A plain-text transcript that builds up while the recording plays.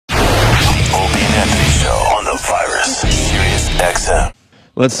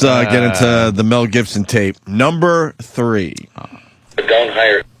Let's get into the Mel Gibson tape. Number 3. Don't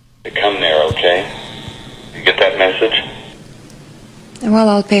hire to come there, okay? You get that message? Well,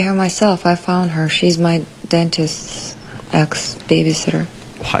 I'll pay her myself. I found her. She's my dentist's ex-babysitter.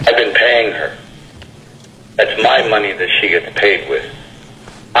 What? I've been paying her. That's my money that she gets paid with.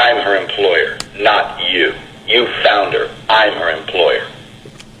 I'm her employer, not you. You found her. I'm her employer.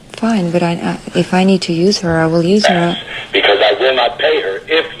 Fine, but if I need to use her, I will use her. Because I will not pay her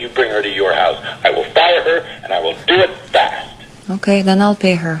if you bring her to your house. I will fire her, and I will do it fast. Okay, then I'll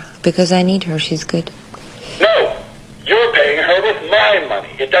pay her, because I need her. She's good. No, you're paying her with my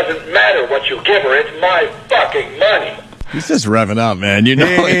money. It doesn't matter what you give her. It's my fucking money. He's just revving up, man. You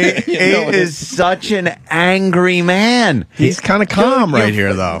know, he is such an angry man. He's kind of calm right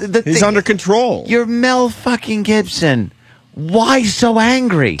here, though. He's under control. You're Mel fucking Gibson. Why so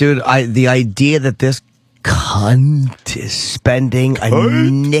angry? Dude, the idea that this cunt is spending a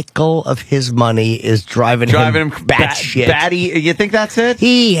nickel of his money is driving him batshit. Batty, you think that's it?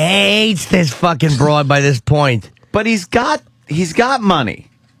 He hates this fucking broad by this point. But he's got money.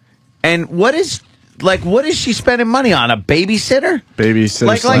 And what is she spending money on? A babysitter?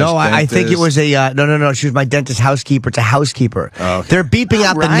 Babysitter. No, I think it was a no. She was my dentist housekeeper. It's a housekeeper. Oh, okay. They're beeping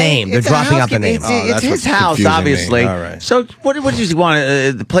out the name. They're dropping out the name. It's his house, obviously. All right. So what does he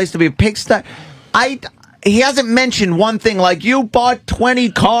want? The place to be a pigsty? He hasn't mentioned one thing like you bought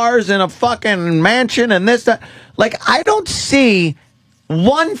 20 cars in a fucking mansion and this, that. Like, I don't see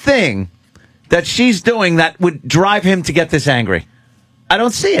one thing that she's doing that would drive him to get this angry. I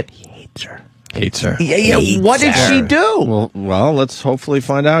don't see it. He hates her. Hates her. Yeah. What did she do? Well, let's hopefully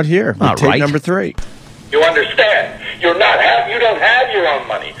find out here. Tape number 3. You understand? You don't have your own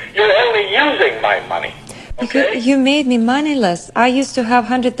money. You're only using my money. Okay? You made me moneyless. I used to have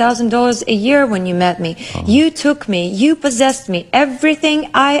 $100,000 a year when you met me. Oh. You took me. You possessed me.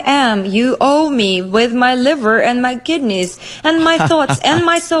 Everything I am, you owe me with my liver and my kidneys and my thoughts and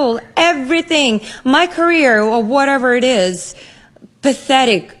my soul. Everything. My career or whatever it is.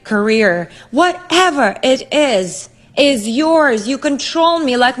 Pathetic career. Whatever it is yours. You control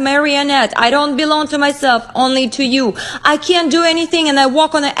me like marionette. I don't belong to myself, only to you. I can't do anything and I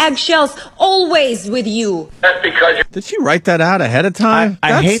walk on the eggshells always with you. That's because you... Did she write that out ahead of time?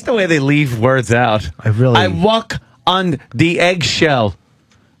 I hate the way they leave words out. I walk on the eggshell.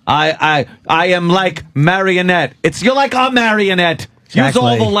 I am like marionette. You're like a marionette. Exactly.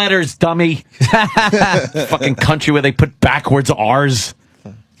 Use all the letters, dummy. Fucking country where they put backwards R's.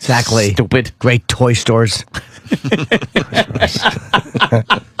 Exactly. Stupid. Great toy stores.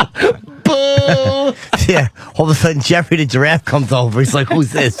 Boo! Yeah. All of a sudden, Jeffrey the giraffe comes over. He's like,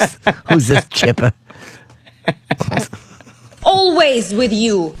 "Who's this? Who's this chipper?" Always with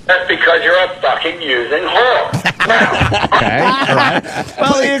you. That's because you're a fucking using whore. Now. Okay. All right.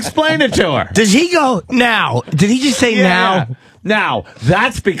 Well, he explained it to her. Does he go now? Did he just say now? Now,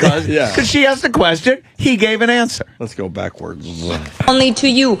 that's because she asked a question, he gave an answer. Let's go backwards. Only to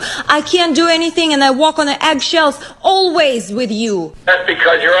you. I can't do anything and I walk on the eggshells always with you. That's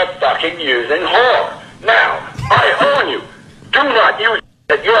because you're a fucking using whore. Now, I warn you, do not use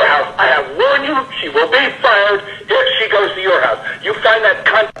at your house. I have warned you, she will be fired if she goes to your house. You find that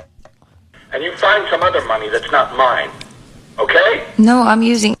cunt and you find some other money that's not mine. Okay? No, I'm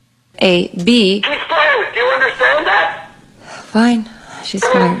using A, B. She's fired. Do you understand that? Fine. She's I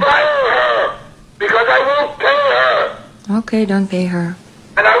will fired. fire her because I won't pay her. Okay, don't pay her.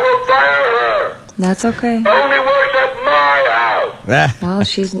 And I will fire her. That's okay. Only works at my house. Well,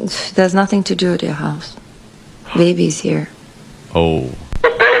 she has nothing to do with your house. Baby's here. Oh. The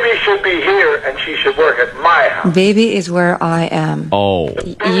baby should be here and she should work at my house. Baby is where I am. Oh.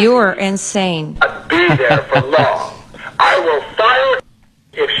 You're insane. I'll be there for long. I will fire her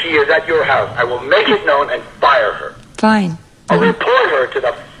if she is at your house. I will make it known and fire her. Fine. I'll report her to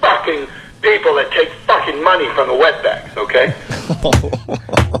the fucking people that take fucking money from the wetbacks, okay?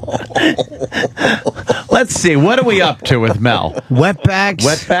 Let's see, what are we up to with Mel? Wetbacks,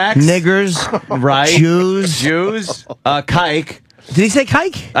 niggers, right? Jews, kike. Did he say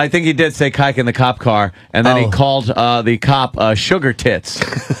kike? I think he did say kike in the cop car, and then he called the cop sugar tits.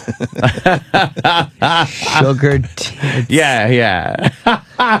 Sugar tits. Yeah.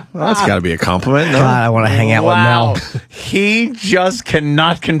 Well, that's got to be a compliment. No? God, I want to hang out with Mel. He just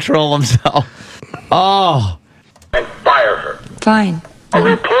cannot control himself. Oh. And fire her. Fine. I'll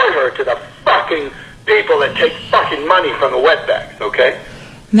report her to the fucking people that take fucking money from the wetbacks, okay?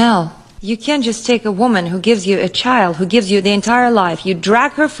 Mel, you can't just take a woman who gives you a child, who gives you the entire life. You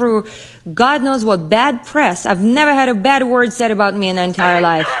drag her through God knows what bad press. I've never had a bad word said about me in the entire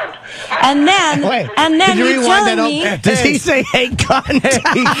life. And then, Could you you're rewind telling that me. up? Does he say, hey, cunt?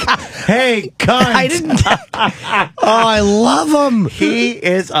 Hey, cunt. I didn't. Oh, I love him. He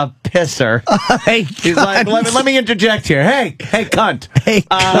is a pisser. Hey, He's like, let me interject here. Hey, cunt. Hey,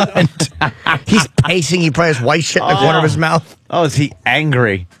 cunt. He's pacing. He probably has white shit in the corner of his mouth. Oh, is he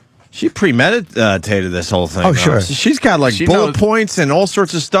angry? She premeditated this whole thing. Oh, sure. She's got like bullet points and all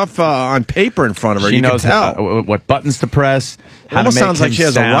sorts of stuff on paper in front of her. She knows can tell. what buttons to press. It almost sounds like she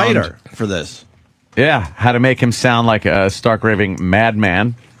has a writer for this. Yeah, how to make him sound like a stark raving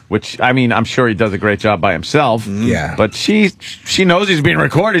madman. Which, I mean, I'm sure he does a great job by himself. Yeah. But she knows he's being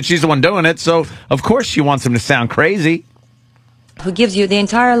recorded. She's the one doing it. So, of course, she wants him to sound crazy. Who gives you the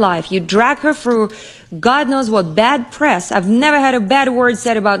entire life. You drag her through God knows what bad press. I've never had a bad word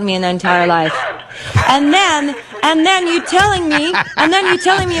said about me in the entire life. And then you're telling me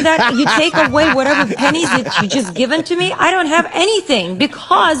that you take away whatever pennies that you just given to me. I don't have anything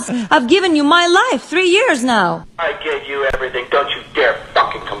because I've given you my life 3 years now. I gave you everything. Don't you dare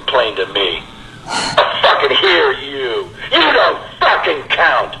fucking complain to me. I fucking hear you. You don't fucking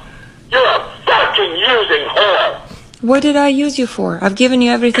count. You're a fucking using whore. What did I use you for? I've given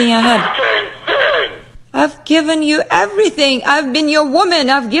you everything I had. Same thing. I've given you everything. I've been your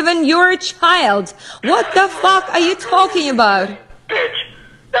woman. I've given your child. What the fuck are you talking about? Bitch,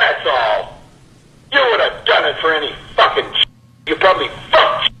 that's all. You would have done it for any fucking You probably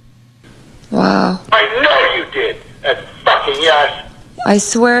fucked. Wow. I know you did. That fucking yes. I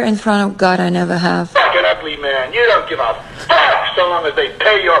swear in front of God I never have. Fucking ugly man. You don't give a fuck so long as they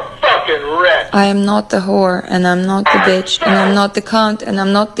pay your fucking rent. I am not the whore, and I'm not the bitch, and I'm not the cunt, and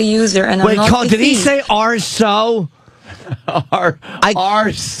I'm not the user, and I'm not the did he thief. say "are so"? Are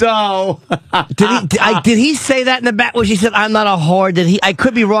so. Did he say that in the back when she said "I'm not a whore"? Did he? I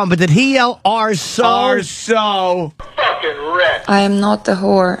could be wrong, but did he yell "are so"? Are so. Fucking rent. I am not the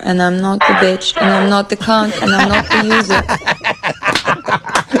whore, and I'm not the bitch, and I'm not the cunt, and I'm not the user.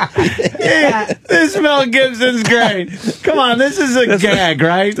 Yeah, this Mel Gibson's great. Come on, this is a gag,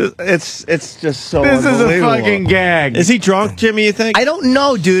 right? It's just so This is a unbelievable. fucking gag. Is he drunk, Jimmy, you think? I don't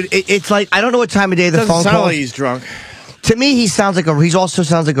know, dude. It's like I don't know what time of day the Doesn't phone sound calls. like he's drunk. To me, he sounds like he also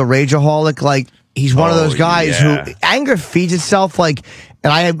sounds like a rageaholic. Like he's one of those guys who anger feeds itself. Like,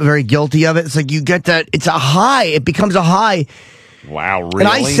 and I am very guilty of it. It's like you get that. It's a high. It becomes a high. Wow, really? And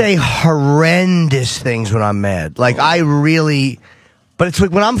I say horrendous things when I'm mad. Like I really, but it's like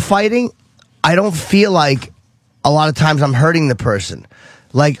when I'm fighting, I don't feel like a lot of times I'm hurting the person.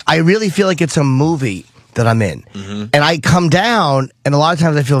 Like I really feel like it's a movie that I'm in, and I come down, and a lot of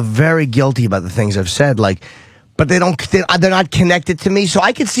times I feel very guilty about the things I've said. Like. But they're not connected to me. So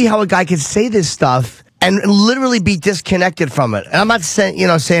I can see how a guy could say this stuff and literally be disconnected from it. And I'm not saying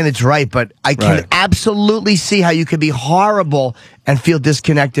it's right, but I can absolutely see how you could be horrible and feel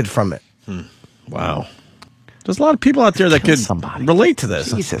disconnected from it. Wow. There's a lot of people out there that could relate to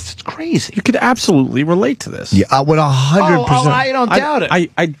this. Jesus, it's crazy. You could absolutely relate to this. Yeah, I would 100%. I don't doubt it.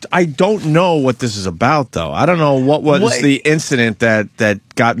 I don't know what this is about, though. I don't know what was the incident that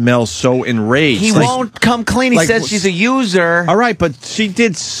got Mel so enraged. He won't come clean. He says she's a user. All right, but she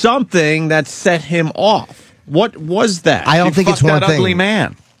did something that set him off. What was that? I don't think it's one that thing. Ugly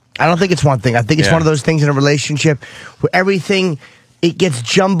man. I don't think it's one thing. I think it's one of those things in a relationship where everything... It gets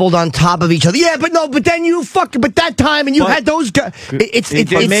jumbled on top of each other. Yeah, but then you but that time and you had those guys. He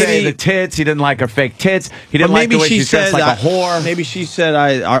didn't say the tits. He didn't like her fake tits. He didn't like the way she dressed like a whore. Maybe she said,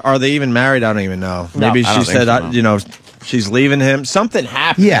 "Are they even married? I don't even know." Maybe I she don't said, think so, no. she's leaving him. Something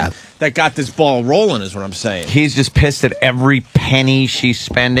happened. That got this ball rolling. Is what I'm saying. He's just pissed at every penny she's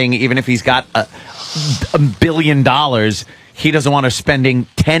spending, even if he's got $1 billion. He doesn't want her spending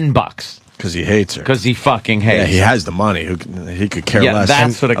 $10. Because he hates her. Because he fucking hates her. Yeah, he has the money. He could care less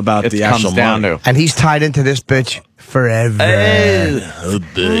that's what about the comes actual down money. to. And he's tied into this bitch forever. I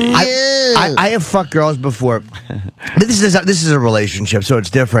have fucked girls before. This is a relationship, so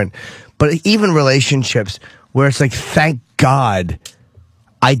it's different. But even relationships where it's like, thank God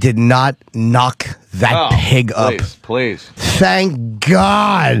I did not knock that pig up. Please. Thank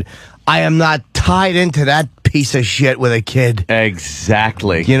God I am not tied into that piece of shit with a kid.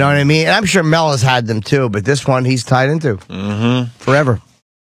 Exactly. You know what I mean? And I'm sure Mel has had them too, but this one he's tied into. Forever.